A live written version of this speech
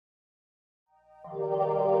Welcome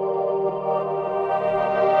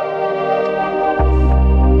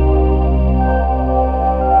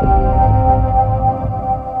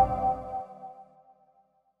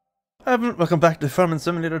back to Farming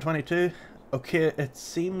Simulator 22. Okay, it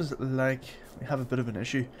seems like we have a bit of an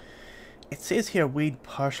issue. It says here weed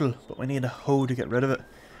partial, but we need a hoe to get rid of it.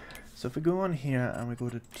 So if we go on here and we go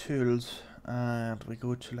to tools and we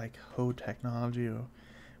go to like hoe technology or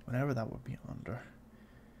whatever that would be under.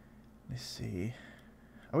 Let's see.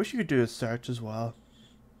 I wish you could do a search as well.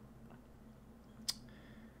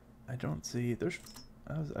 I don't see. There's.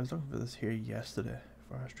 I was looking for this here yesterday.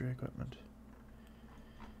 Forestry equipment.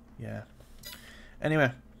 Yeah.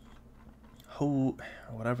 Anyway, hoe,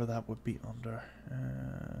 whatever that would be under.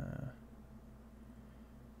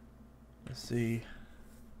 Let's see.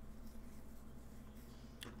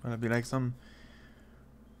 Will it be like some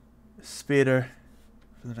spader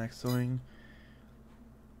for the next sowing?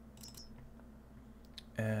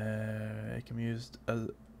 It can be used as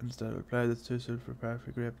instead of a plough that's too suited for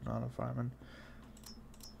perfect grape and olive farming.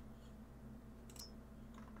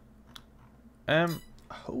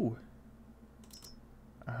 Oh,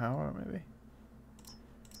 a hour maybe.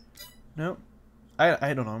 No,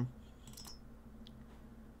 I don't know.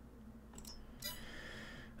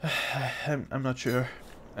 I'm not sure.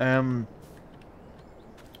 If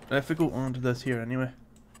we go on to this here anyway,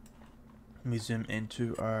 let me zoom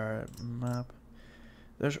into our map.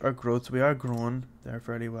 There's our growth. So we are growing there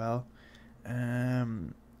fairly well.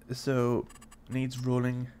 So needs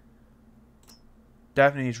rolling.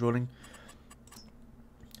 Definitely needs rolling.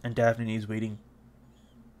 And definitely needs weeding.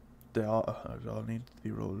 They all need to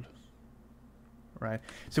be rolled. Right.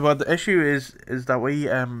 So what the issue is that we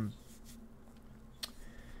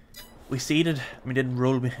seeded, we didn't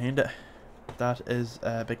roll behind it. That is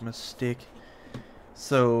a big mistake.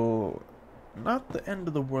 So not the end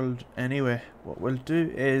of the world anyway. What we'll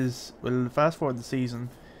do is we'll fast forward the season.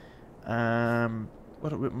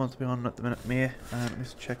 What month are we on at the minute? May.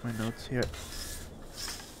 Let's check my notes here.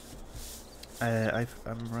 I'm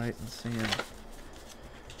right in saying.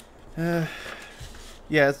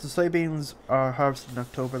 Yeah, the soybeans are harvested in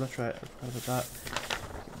October. That's right. I forgot about that.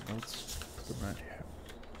 Notes. Put them right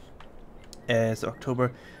here. So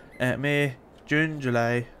October, May, June,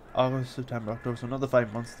 July, August, September, October. So another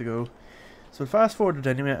 5 months to go. So we'll fast forward it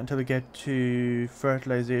anyway until we get to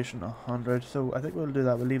fertilization 100. So I think we'll do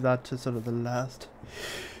that. We'll leave that to sort of the last.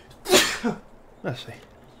 Let's see.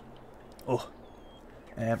 Oh.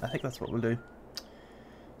 I think that's what we'll do.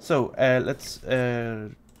 So let's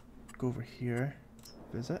go over here,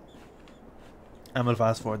 visit, and we'll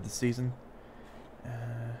fast forward the season.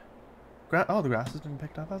 Oh, the grass has been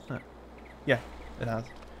picked up, hasn't it? Yeah, it has.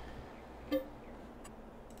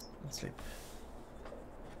 Let's sleep.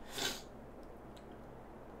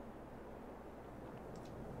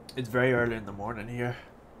 It's very early in the morning here.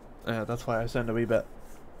 That's why I sound a wee bit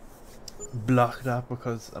blocked up,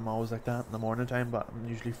 because I'm always like that in the morning time, but I'm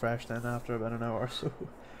usually fresh then after about an hour or so.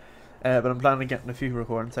 But I'm planning on getting a few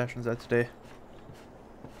recording sessions out today.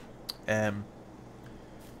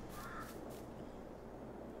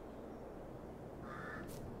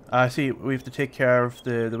 I see we have to take care of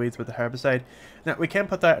the weeds with the herbicide. Now we can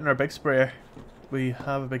put that in our big sprayer. We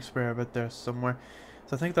have a big sprayer out there somewhere,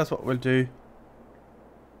 so I think that's what we'll do.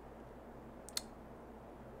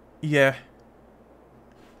 Yeah.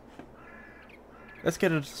 Let's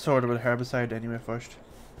get it sorted with herbicide anyway first.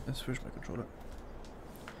 Let's switch my controller.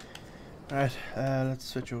 Alright, let's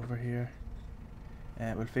switch over here.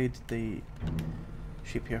 We'll feed the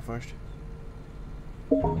sheep here first.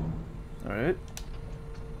 Alright.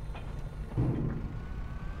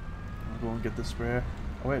 I'll go and get the sprayer.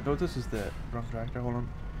 Oh wait, no, this is the wrong tractor, hold on.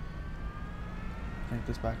 Crank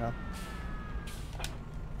this back up.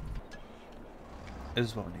 This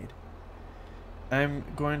is what we need. I'm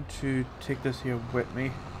going to take this here with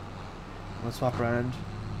me. We'll swap around.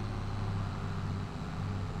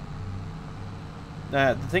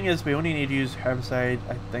 The thing is, we only need to use herbicide,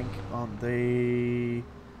 I think, on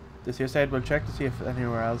this here side. We'll check to see if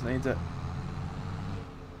anywhere else needs it.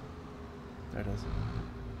 There it is.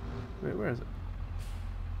 Wait, where is it?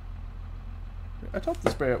 I thought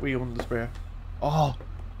the sprayer, we owned the sprayer. Oh,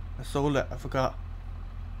 I sold it, I forgot.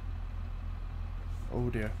 Oh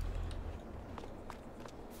dear.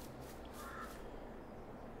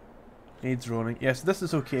 Needs rolling. Yes, this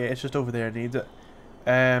is okay. It's just over there. Needs it.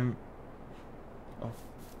 Oh,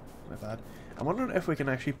 my bad. I'm wondering if we can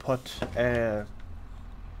actually put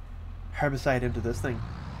herbicide into this thing.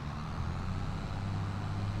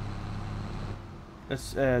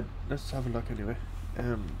 Let's have a look anyway.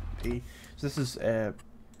 So this is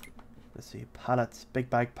let's see, pallets, big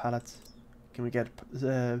bag pallets. Can we get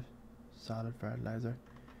solid fertilizer?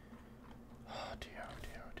 Oh dear, oh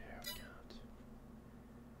dear, oh dear, we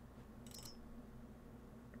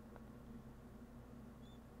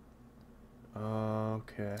can't.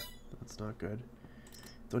 Okay, that's not good.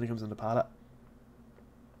 It only comes in the pallet.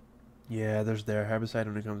 Yeah, there's their herbicide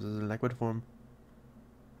only comes as a liquid form.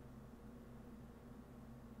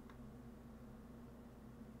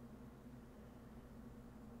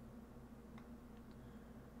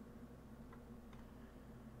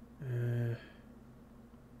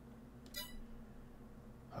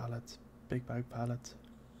 Pallets, big bag pallets.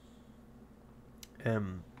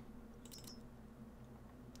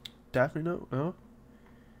 Definitely no, no,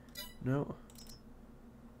 no.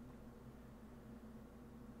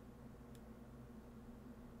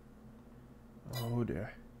 Oh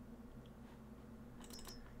dear.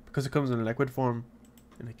 Because it comes in a liquid form,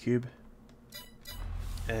 in a cube.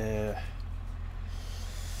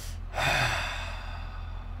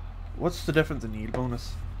 What's the difference in yield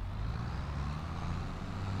bonus?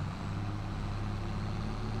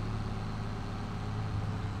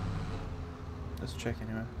 Let's check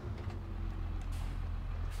anyway.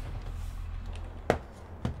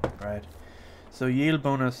 Right. So yield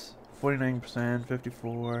bonus 49%,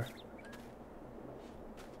 54.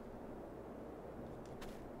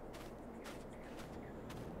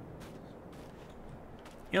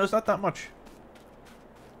 You know, it's not that much.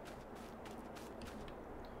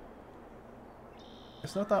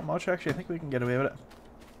 It's not that much actually. I think we can get away with it.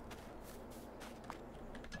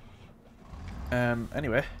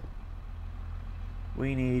 Anyway.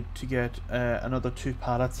 We need to get another 2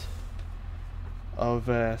 pallets of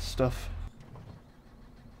stuff.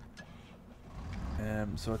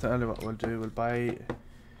 So I'll tell you what we'll do. We'll buy a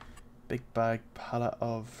big bag pallet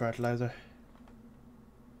of fertilizer.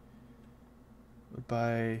 We'll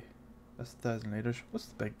buy, that's 1,000 liters. What's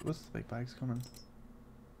the big bags coming?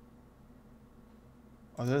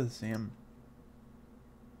 Oh, they're the same.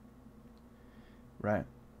 Right.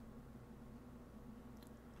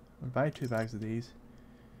 We'll buy 2 bags of these.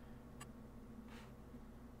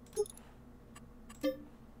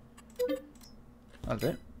 I'll do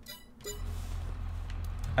it.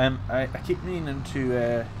 I keep meaning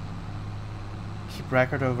to keep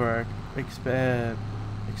record of our expenses.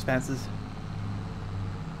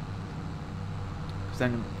 Because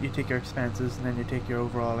then you take your expenses and then you take your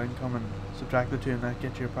overall income and subtract the two, and that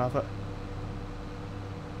gets you your profit.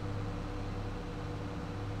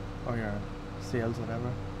 Or your sales,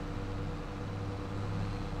 whatever.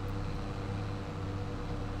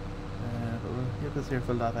 But we'll get this here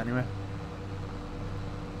filled up anyway.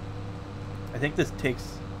 I think this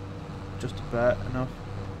takes just about enough.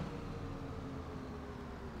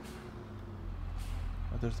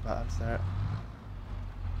 Oh, there's the pallets there.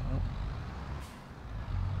 Oh.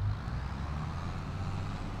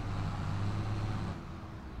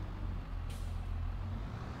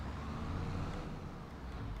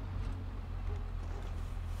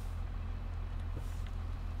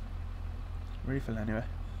 Refill anyway.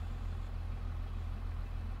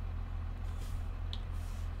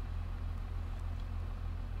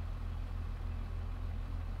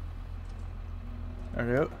 There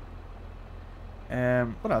we go.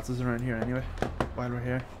 What else is around here anyway, while we're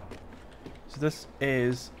here? So this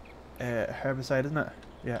is herbicide, isn't it?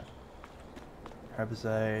 Yeah.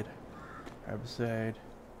 Herbicide. Herbicide.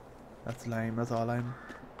 That's lime, that's all lime.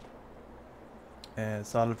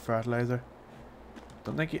 Solid fertilizer.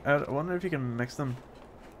 Don't think you, I wonder if you can mix them.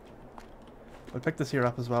 We'll pick this here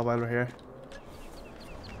up as well while we're here.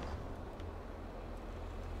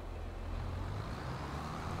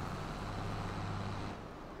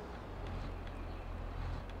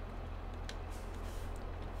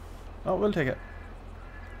 Oh, we'll take it.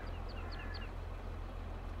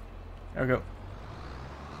 There we go.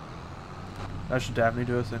 That should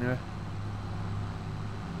definitely do us anyway.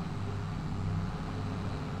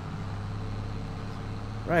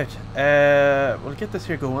 Right, we'll get this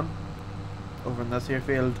here going over in this here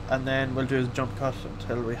field, and then we'll do a jump cut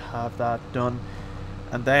until we have that done,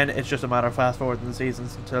 and then it's just a matter of fast forwarding the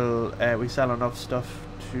seasons until we sell enough stuff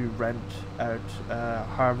to rent out a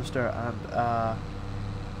harvester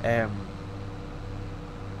and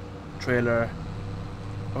trailer.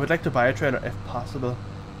 I would like to buy a trailer if possible.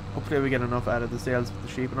 Hopefully we get enough out of the sales of the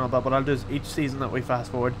sheep and all that, but I'll do is each season that we fast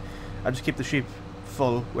forward, I'll just keep the sheep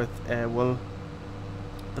full with wool.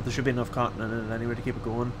 But there should be enough cotton in it anyway to keep it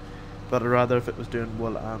going. But I'd rather if it was doing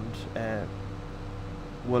wool and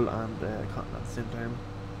cotton at the same time.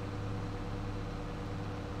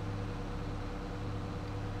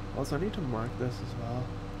 Also, I need to mark this as well.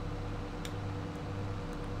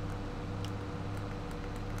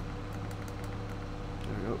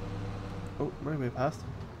 Oh, right way past.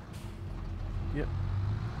 Yep.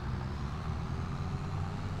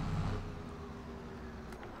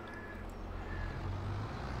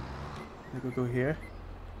 I think we'll go here.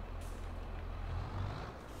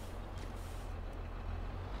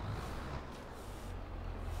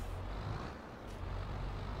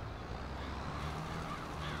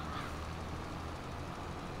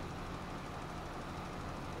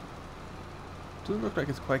 Doesn't look like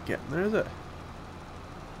it's quite getting there, is it?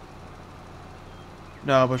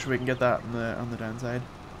 No, but sure we can get that on the downside.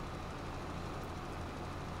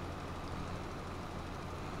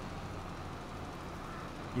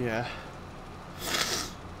 Yeah.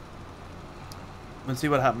 We'll see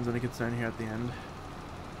what happens when it gets down here at the end.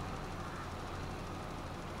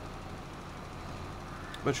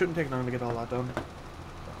 But it shouldn't take long to get all that done.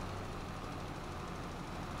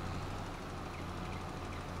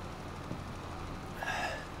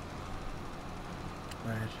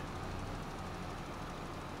 Right.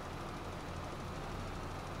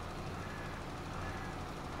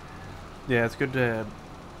 Yeah, it's good.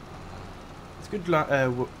 It's good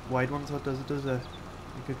wide ones. What does it? Does a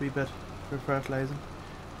good wee bit for fertilizing.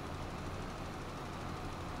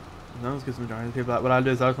 No, it's good majority of people. What I'll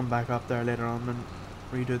do is I'll come back up there later on and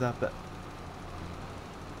redo that bit.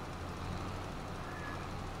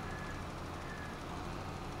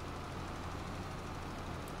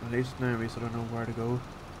 At least now we sort of know where to go.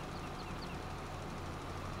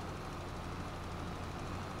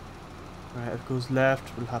 Right, if it goes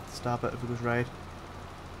left, we'll have to stop it. If it goes right,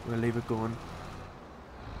 we'll leave it going.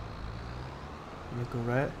 Will it go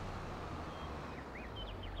right?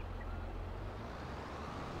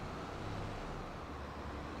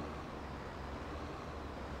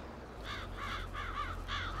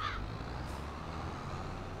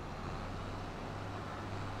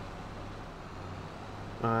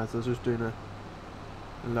 So it's just doing a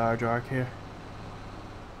large arc here.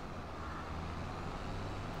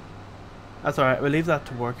 That's alright, we'll leave that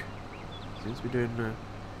to work. Seems to be doing a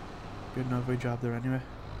good enough of a job there anyway.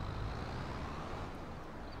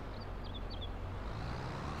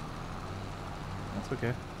 That's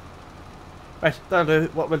okay. Right, that'll do.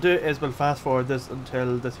 What we'll do is we'll fast forward this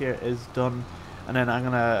until this here is done, and then I'm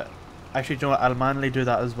gonna actually, you know what, I'll manually do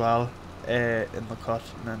that as well in the cut,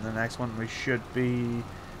 and then the next one we should be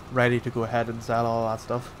ready to go ahead and sell all that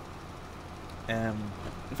stuff. In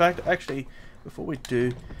fact, actually, before we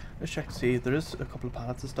do, let's check to see. There is a couple of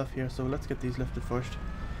pallets of stuff here, so let's get these lifted first.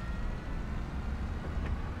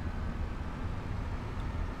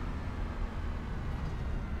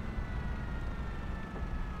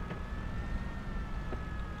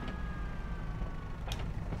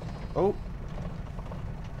 Oh.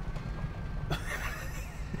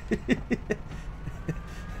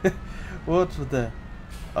 What's with the...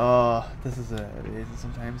 Oh, this is amazing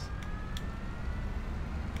sometimes.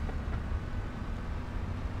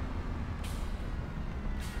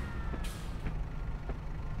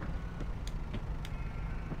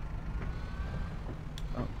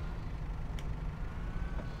 Oh.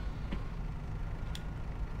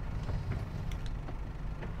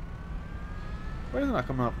 Why isn't that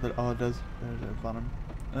coming up? Oh, it does. There's the bottom.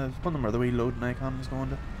 It's one of them where the wee loading icon is going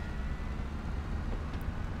to.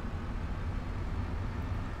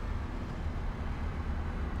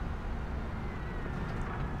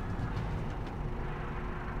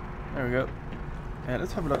 There we go.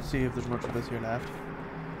 Let's have a look to see if there's much of this here left.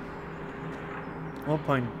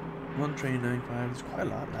 1.1395. There's quite a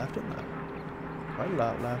lot left in that. Quite a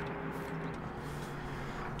lot left.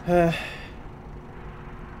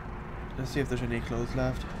 Let's see if there's any clothes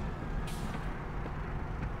left.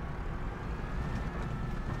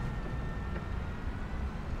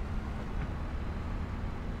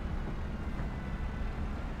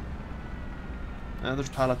 There's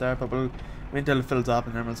a pallet there, but we'll wait until it fills up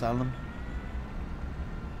and then we'll sell them.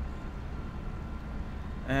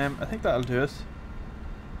 I think that'll do it.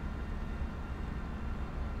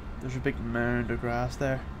 There's a big mound of grass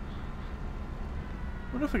there.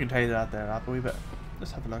 I wonder if we can tidy that there up a wee bit.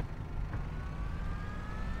 Let's have a look.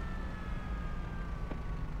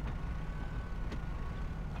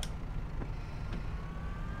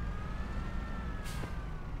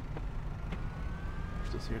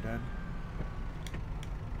 Push this here down.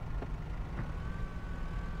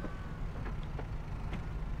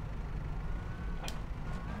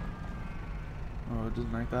 Oh, it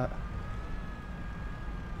doesn't like that.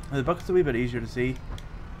 The bucket's a wee bit easier to see.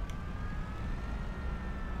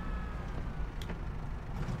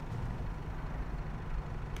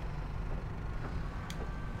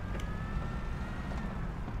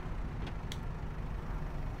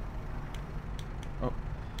 Oh.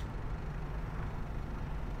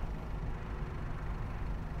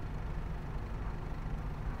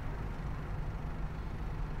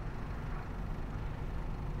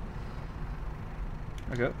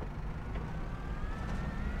 Okay.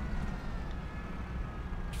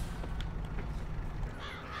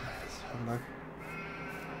 Let's have a look.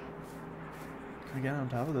 Can we get on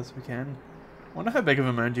top of this? We can. Wonder how big of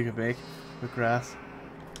a mound you could make with grass.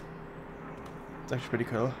 It's actually pretty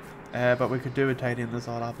cool. But we could do with tidying this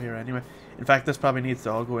all up here anyway. In fact, this probably needs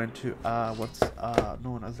to all go into what's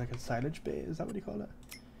known as like a silage bay. Is that what you call it?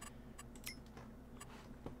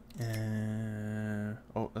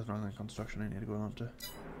 Oh, that's wrong than construction. I need to go on to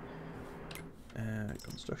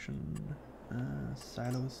construction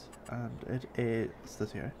silos, and it is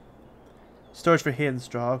this here. Storage for hay and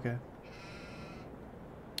straw. Okay.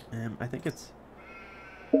 I think it's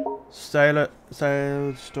silo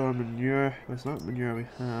store manure. Well, it's not manure we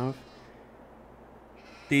have.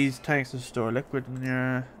 These tanks to store liquid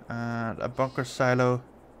manure, and a bunker silo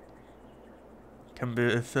can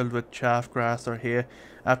be filled with chaff, grass, or hay.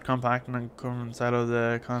 After compacting and covering silo,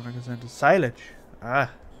 the content goes into silage.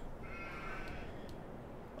 Ah.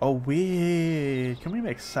 Oh wait, can we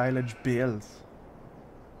make silage bales?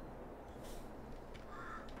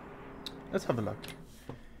 Let's have a look.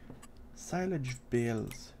 Silage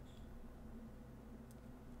bales.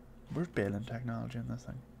 Where's baling technology in this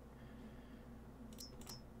thing?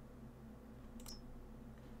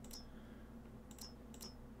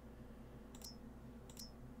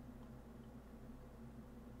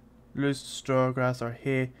 Loose straw, grass, or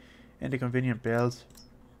hay into convenient bales.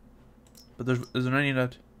 But is there any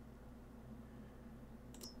that?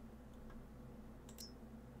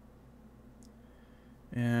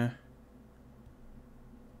 Yeah.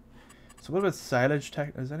 So what about silage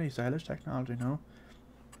tech? Is there any silage technology? No.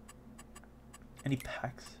 Any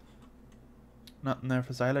packs? Nothing there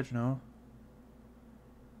for silage, no.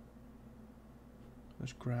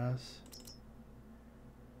 There's grass.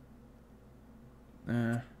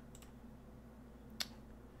 No.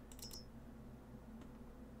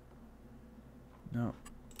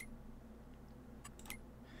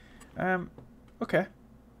 Okay.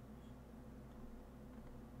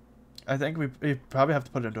 I think we probably have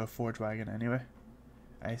to put it into a forge wagon anyway.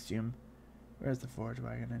 I assume. Where's the forge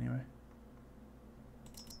wagon anyway?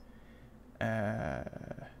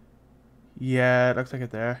 Yeah, it looks like it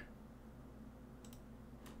there.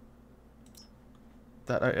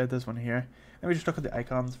 That this one here. Let me just look at the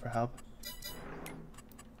icons for help.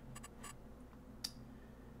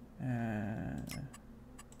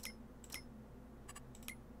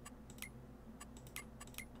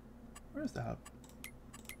 Where's the hub?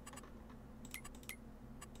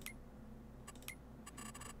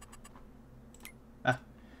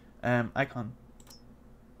 Icon.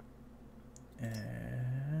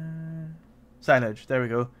 Silage. There we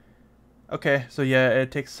go. Okay, so yeah,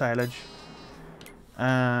 it takes silage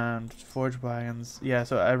and forge wagons. Yeah,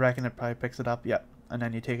 so I reckon it probably picks it up. Yeah, and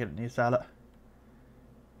then you take it and you sell it.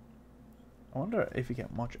 I wonder if you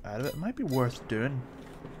get much out of it. It might be worth doing.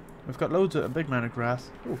 We've got loads of a big amount of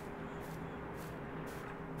grass. Ooh.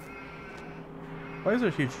 Why is there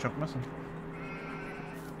a huge chunk missing?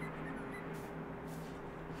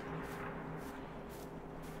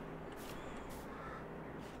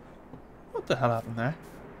 What the hell happened there?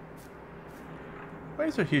 Why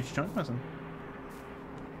is there a huge chunk missing?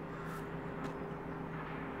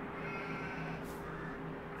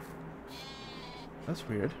 That's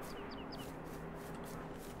weird.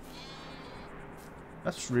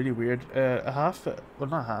 That's really weird. A half, well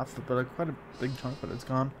not half, but like quite a big chunk, but it's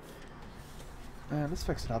gone. Let's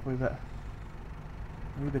fix it up a wee bit.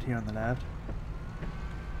 A wee bit here on the left.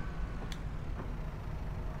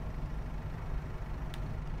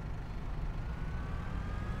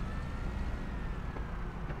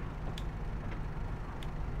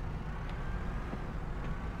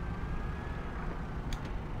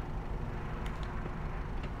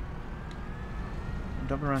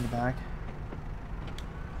 Dump around the back.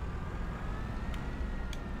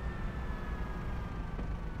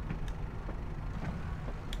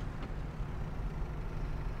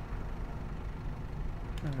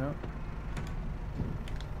 There we go.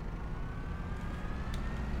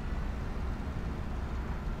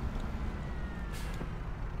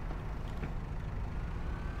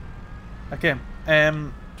 Okay,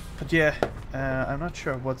 but yeah, I'm not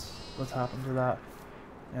sure what's happened to that.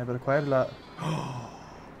 Yeah, but quite a lot.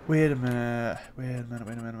 Wait a minute. Wait a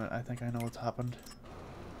minute. I think I know what's happened.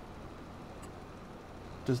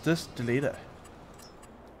 Does this delete it?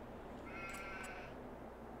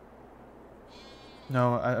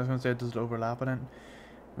 No, I was gonna say, does it overlap in it?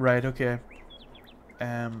 Right, okay.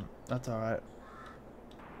 That's alright.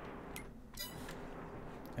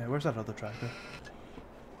 Yeah, where's that other tractor?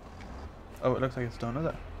 Oh, it looks like it's done, is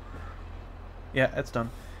it? Yeah, it's done.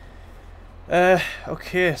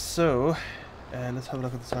 Okay, so let's have a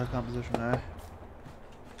look at the soil composition now.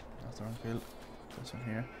 That's the wrong field. This one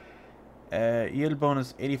here. Yield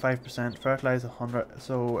bonus 85%, fertilize 100.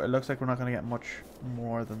 So it looks like we're not going to get much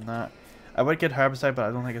more than that. I would get herbicide, but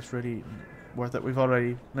I don't think it's really worth it. We've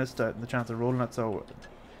already missed out on the chance of rolling it, so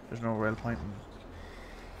there's no real point in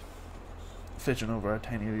fidgeting over a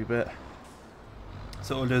tiny wee bit.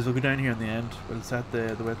 So what we'll do is we'll go down here in the end. We'll set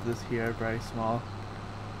the width of this here very small.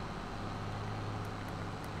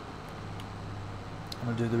 And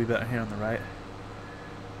we'll do the wee bit here on the right.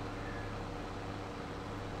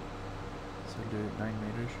 So we'll do 9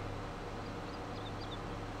 meters.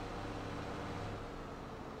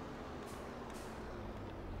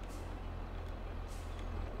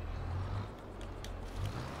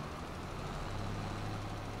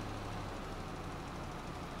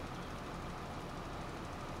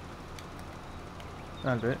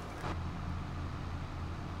 That'll do it.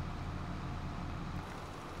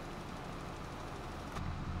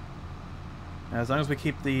 Now, as long as we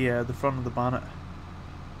keep the front of the bonnet,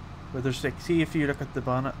 where there's like, see if you look at the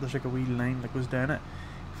bonnet, there's like a wee line that goes down it.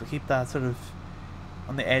 If we keep that sort of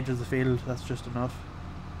on the edge of the field, that's just enough.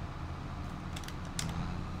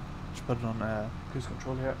 Just put it on cruise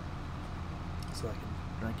control here, so I can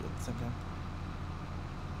drink it at the same time.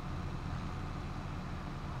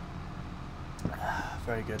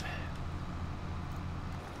 Very good.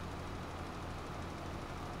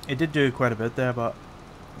 It did do quite a bit there, but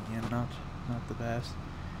again, not the best.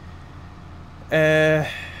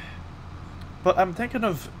 But I'm thinking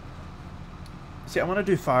of. See, I want to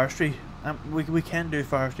do forestry. We can do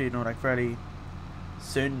forestry, you know, like fairly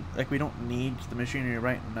soon. Like we don't need the machinery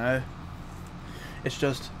right now. It's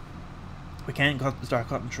just we can start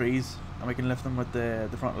cutting trees, and we can lift them with the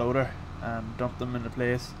front loader and dump them into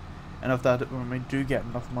place. And if that, when we do get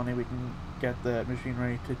enough money, we can get the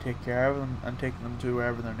machinery to take care of them and take them to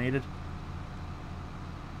wherever they're needed.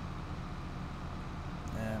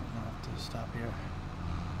 I'm gonna have to stop here.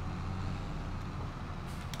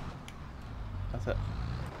 That's it.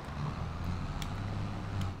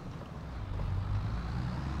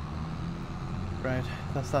 Right,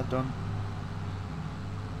 that's that done.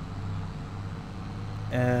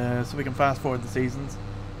 So we can fast forward the seasons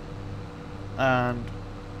and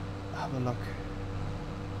have a look.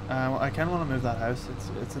 I kind of want to move that house.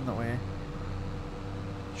 It's in the way.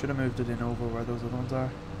 Should have moved it in over where those other ones are.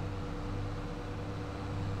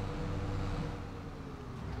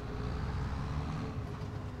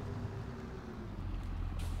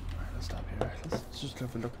 Alright, let's stop here. Let's just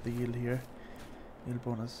have a look at the yield here. Yield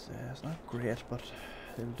bonus, it's not great, but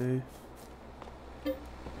it'll do.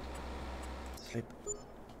 Sleep.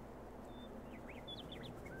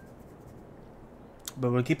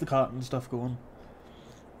 But we'll keep the cotton stuff going.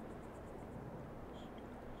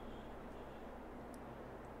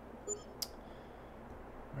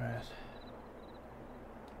 Right.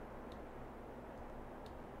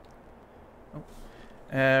 Oh.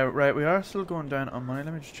 Right, we are still going down on money.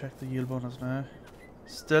 Let me just check the yield bonus now.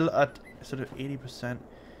 Still at sort of 80%.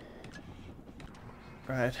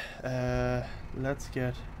 Right. Let's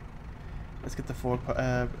get the four.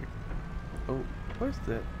 Oh, why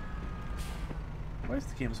is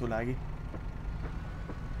the game so laggy? It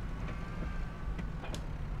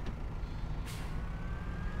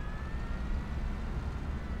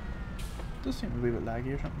does seem to be a bit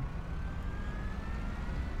laggy or something.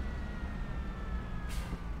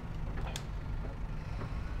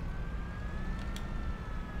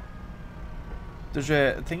 There's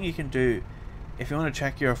a thing you can do if you want to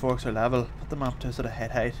check your forks are level. Put them up to sort of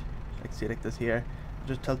head height, like see like this here.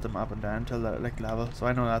 Just tilt them up and down till they're like level. So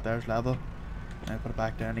I know that there's level. And I put it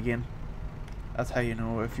back down again. That's how you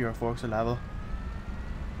know if your forks are level.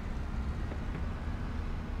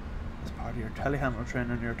 As part of your telehandler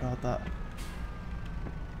training, you're taught that.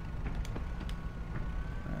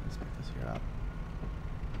 Right, let's pick this here up.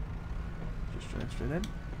 Just drive straight in.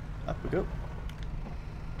 Up we go.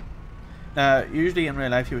 Now, usually in real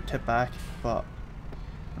life you would tip back, but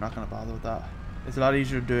we're not going to bother with that. It's a lot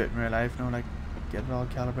easier to do it in real life, you know, like get it all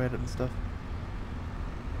calibrated and stuff.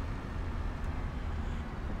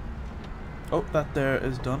 Oh, that there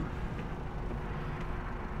is done.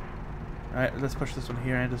 Right, let's push this one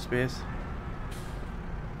here into space.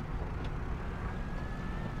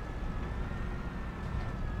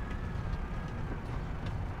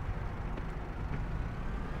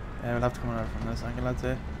 We'll have to come out from this angle, I'd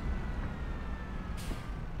say.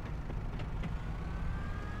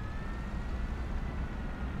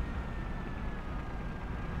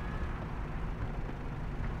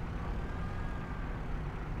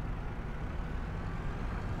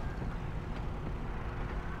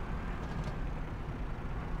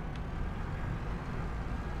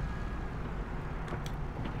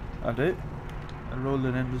 I'll do. I'll roll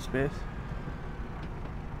it into space.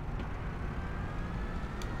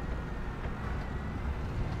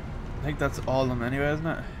 I think that's all of them anyway, isn't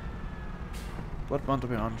it? What month are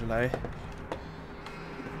we on? July?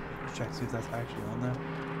 Let's check, see if that's actually on there.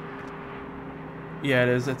 Yeah, it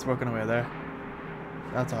is. It's working away there.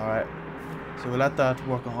 That's alright. So we'll let that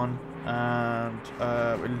work on, and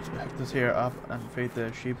we'll hook this here up and feed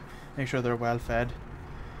the sheep. Make sure they're well fed.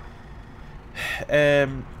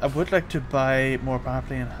 I would like to buy more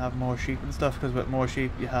properly and have more sheep and stuff, because with more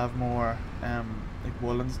sheep you have more like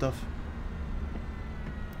wool and stuff.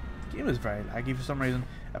 The game is very laggy for some reason.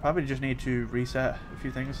 I probably just need to reset a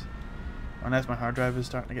few things, unless my hard drive is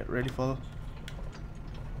starting to get really full.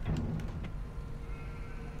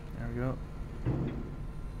 There we go.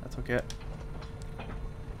 That's okay.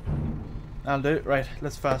 I'll do it. Right,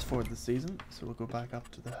 let's fast forward the season. So we'll go back up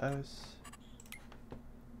to the house.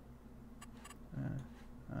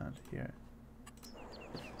 And here.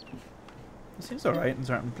 It seems alright in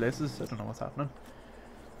certain places. I don't know what's happening.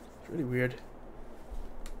 It's really weird.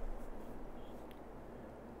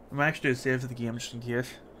 I might actually do a save to the game just in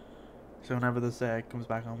case. So whenever this comes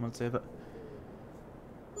back on, we'll save it.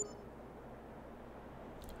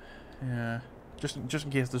 Yeah, just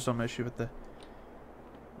in case there's some issue with the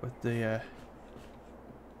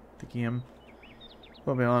game.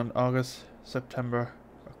 We'll be on August, September,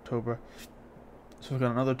 October. So we've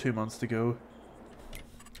got another 2 months to go.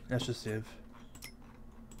 Let's just save.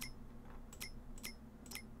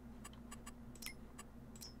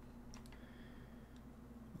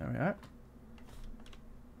 There we are.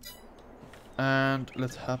 And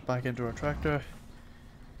let's hop back into our tractor.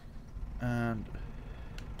 And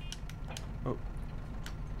oh,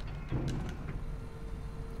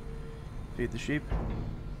 feed the sheep.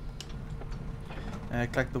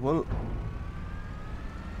 Collect the wool.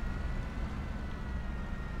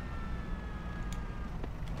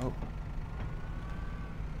 Oh.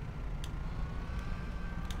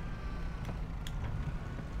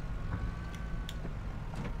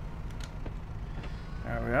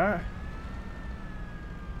 There we are.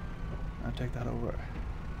 I'll take that over.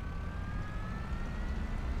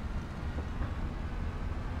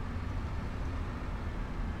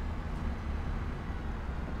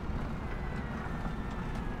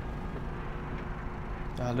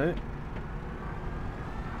 That'll do.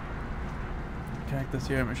 Connect this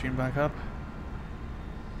here machine back up.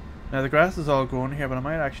 Now the grass is all growing here, but I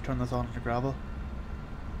might actually turn this on to gravel.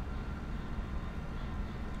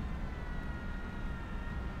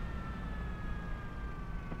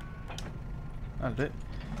 That'll do.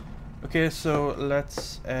 Okay, so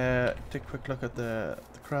let's take a quick look at the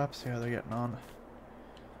crops here. They're getting on.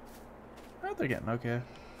 Oh, they're getting okay.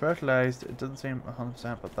 Fertilized, it doesn't seem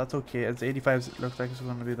 100%, but that's okay. It's 85, it looks like it's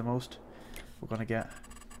going to be the most we're going to get.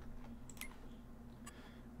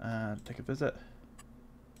 And take a visit.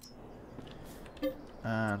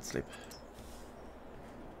 And sleep.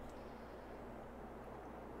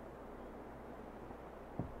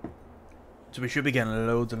 So we should be getting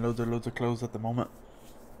loads and loads of clothes at the moment.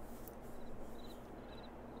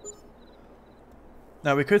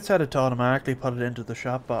 Now we could set it to automatically put it into the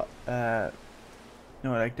shop, but no,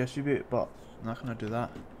 like distribute, but I'm not gonna do that.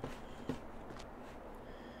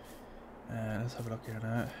 Let's have a look here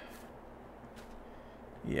now.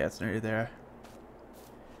 Yeah, it's nearly there.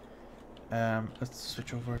 Let's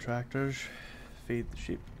switch over our tractors. Feed the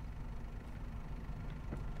sheep.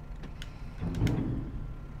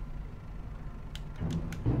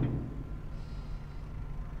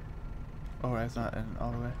 Oh, right, it's not in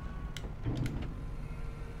all the way.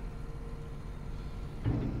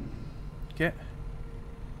 Okay.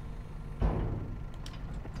 I'll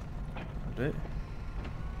do it.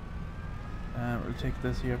 We'll take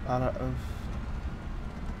this here pallet of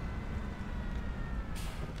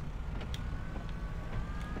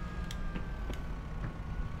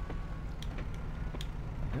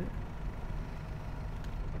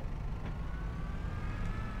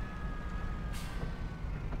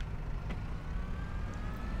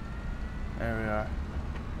there we are.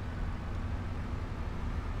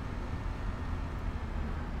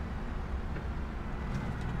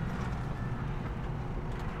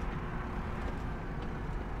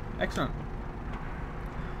 Excellent.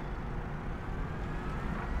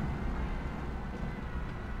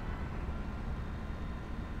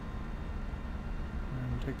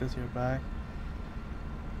 And we'll take this here back.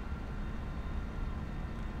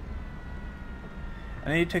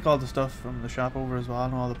 I need to take all the stuff from the shop over as well,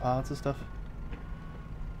 and all the pallets and stuff.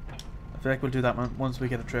 I feel like we'll do that once we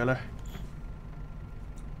get a trailer.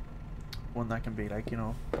 One that can be like, you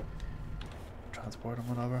know, transport and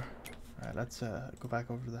whatever. Right, let's go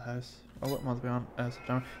back over to the house. Oh, what month are we on?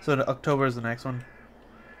 September. So October is the next one.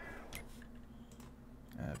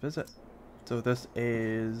 Visit. So this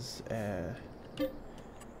is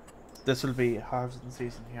this will be harvesting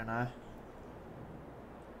season here now.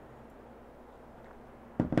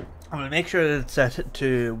 I'm gonna make sure that it's set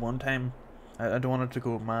to one time. I don't want it to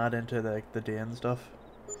go mad into the day and stuff.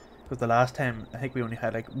 Because the last time I think we only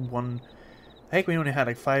had like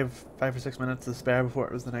five or 6 minutes to spare before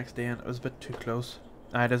it was the next day, and it was a bit too close.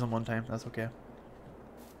 It is on one time. That's okay.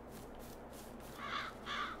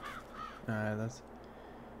 That's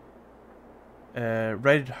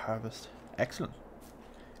ready to harvest. Excellent.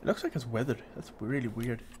 It looks like it's weathered. That's really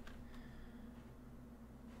weird.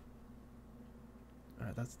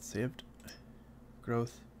 Alright, that's saved.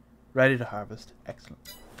 Growth. Ready to harvest.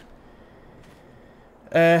 Excellent.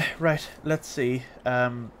 Right, let's see.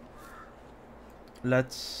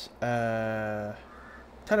 Let's tell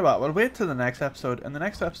you what, we'll wait till the next episode. In the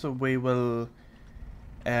next episode we will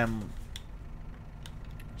just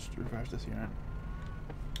reverse this here.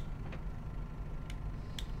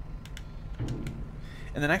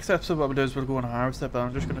 In the next episode what we'll do is we'll go and harvest it, but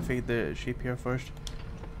I'm just gonna feed the sheep here first.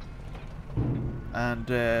 And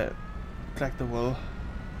collect the wool.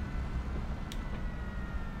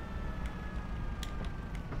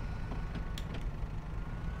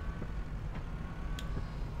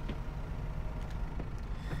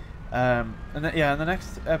 And then, yeah, in the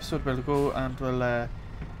next episode we'll go and we'll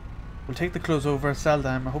take the clothes over, sell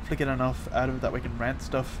them, hopefully get enough out of it that we can rent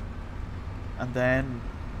stuff, and then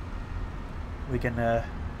we can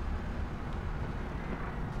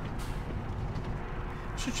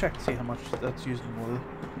should check to see how much that's using wool.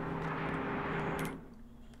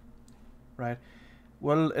 Right,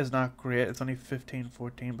 wool is not great, it's only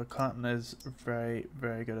 15-14, but cotton is very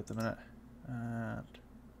good at the minute, and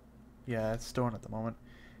yeah, it's storing at the moment.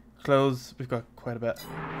 Clothes, we've got quite a bit.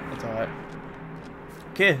 That's alright.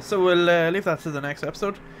 Okay, so we'll leave that to the next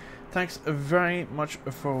episode. Thanks very much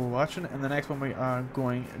for watching. In the next one we are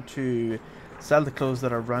going to sell the clothes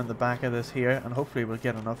that are around the back of this here, and hopefully we'll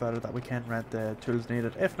get enough out of that we can rent the tools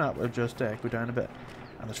needed. If not, we'll just go down a bit.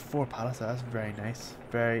 And there's 4 pallets, that's very nice.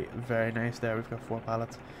 Very nice there. We've got 4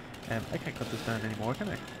 pallets. I can't cut this down anymore, can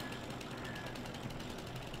I?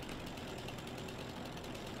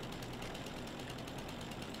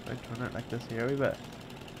 Turn it like this here a wee bit.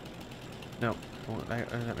 No, won't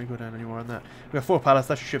let me go down any more on that. We've got 4 pallets,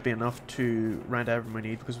 that should be enough to rent everything we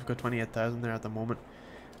need, because we've got 28,000 there at the moment.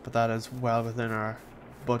 But that is well within our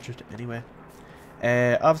budget anyway.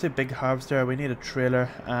 Obviously a big harvester, we need a trailer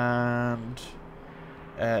and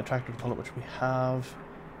a tractor to pull it, which we have.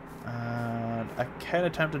 And I kind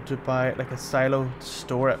of tempted to buy like a silo to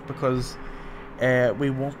store it, because we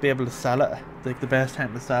won't be able to sell it. Like the best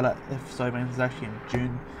time to sell it if soybeans is actually in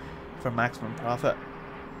June for maximum profit.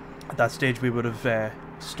 At that stage we would have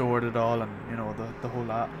stored it all, and you know, the whole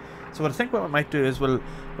lot. So what I think what we might do is we'll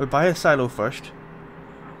buy a silo first,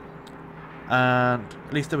 and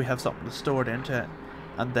at least then we have something to store it into it.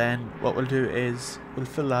 And then what we'll do is we'll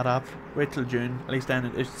fill that up, wait till June. At least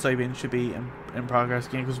then soybeans should be in progress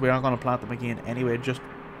again, because we aren't going to plant them again anyway, just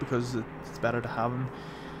because it's better to have them.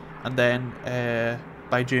 And then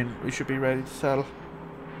by June we should be ready to sell.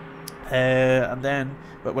 And then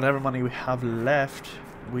with whatever money we have left,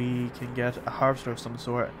 we can get a harvester of some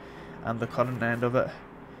sort, and the cutting end of it,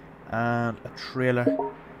 and a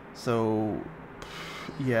trailer. So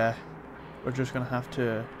yeah, we're just gonna have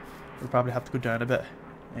to, we'll probably have to go down a bit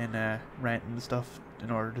in rent and stuff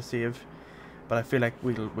in order to save, but I feel like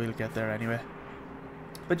we'll get there anyway.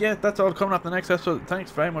 But yeah, that's all coming up in the next episode.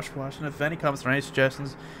 Thanks very much for watching. If any comments or any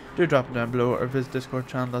suggestions, do drop them down below, or visit Discord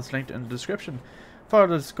channel that's linked in the description. Follow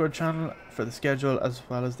the Discord channel for the schedule as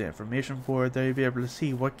well as the information board. There you'll be able to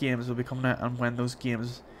see what games will be coming out and when those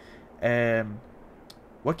games,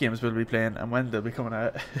 what games we'll be playing and when they'll be coming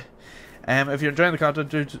out. If you're enjoying the content,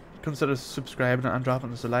 do consider subscribing and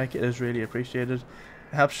dropping us a like. It is really appreciated.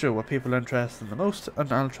 It helps show what people are interested in the most, and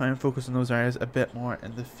I'll try and focus on those areas a bit more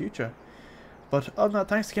in the future. But other than that,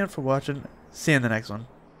 thanks again for watching. See you in the next one.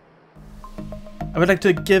 I would like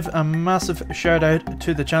to give a massive shout out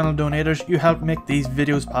to the channel donators. You help make these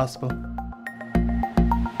videos possible.